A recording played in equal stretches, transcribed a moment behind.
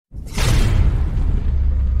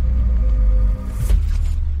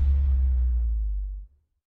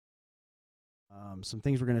Some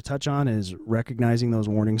things we're going to touch on is recognizing those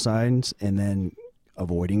warning signs and then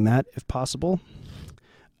avoiding that if possible.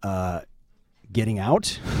 Getting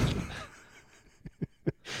out.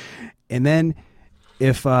 And then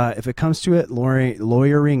if it comes to it,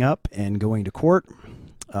 lawyering up and going to court,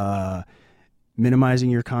 minimizing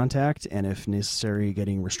your contact, and if necessary,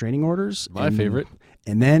 getting restraining orders. My favorite.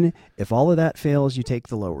 And then if all of that fails, you take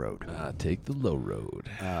the low road. Take the low road.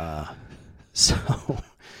 So,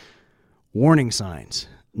 warning signs.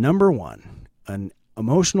 Number 1, an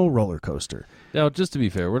emotional roller coaster. Now, just to be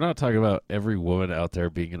fair, we're not talking about every woman out there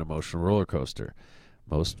being an emotional roller coaster.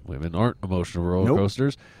 Most women aren't emotional roller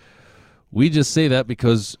coasters. We just say that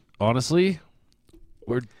because, honestly,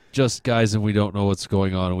 we're just guys and we don't know what's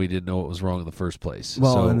going on and we didn't know what was wrong in the first place.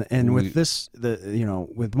 Well, so with this,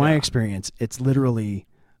 with my experience, it's literally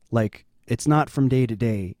like, it's not from day to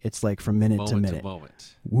day. It's like from minute to minute.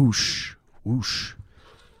 Moment. Whoosh, whoosh.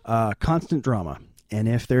 Constant drama. And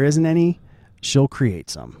if there isn't any, she'll create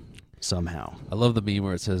some somehow. I love the meme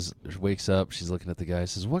where it says, she wakes up, she's looking at the guy,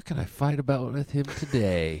 says, what can I fight about with him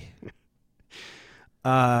today?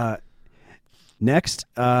 Next,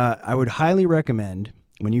 I would highly recommend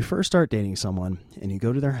when you first start dating someone and you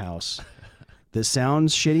go to their house, this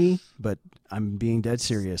sounds shitty, but I'm being dead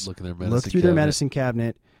serious. Look through their medicine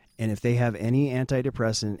cabinet, and if they have any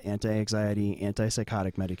antidepressant, anti-anxiety,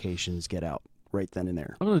 antipsychotic medications, get out right then and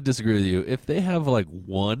there. I'm going to disagree with you. If they have like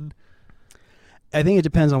one, I think it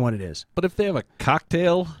depends on what it is. but if they have a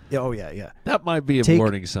cocktail, Oh, yeah. that might be a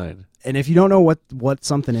warning sign. And if you don't know what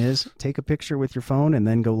something is, take a picture with your phone and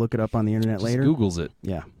then go look it up on the internet Just later. Googles it.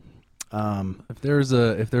 Yeah. If there's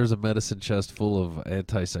a medicine chest full of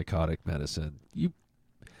antipsychotic medicine, you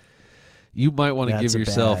might want to give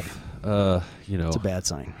yourself, it's a bad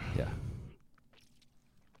sign. Yeah.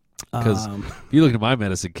 Because if you look at my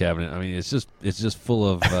medicine cabinet, I mean, it's just full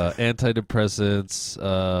of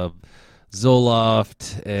antidepressants,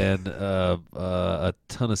 Zoloft, and a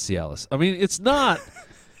ton of Cialis. I mean, it's not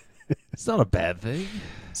a bad thing.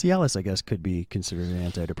 Cialis, I guess, could be considered an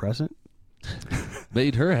antidepressant.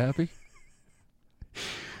 Made her happy.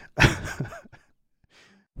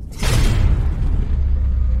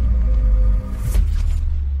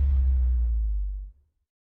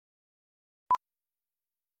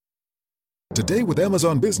 Today with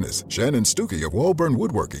Amazon Business, Shannon Stuckey of Walburn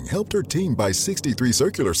Woodworking helped her team buy 63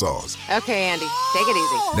 circular saws. Okay, Andy, take it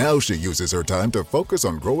easy. Now she uses her time to focus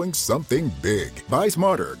on growing something big. Buy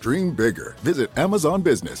smarter, dream bigger. Visit Amazon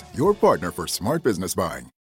Business, your partner for smart business buying.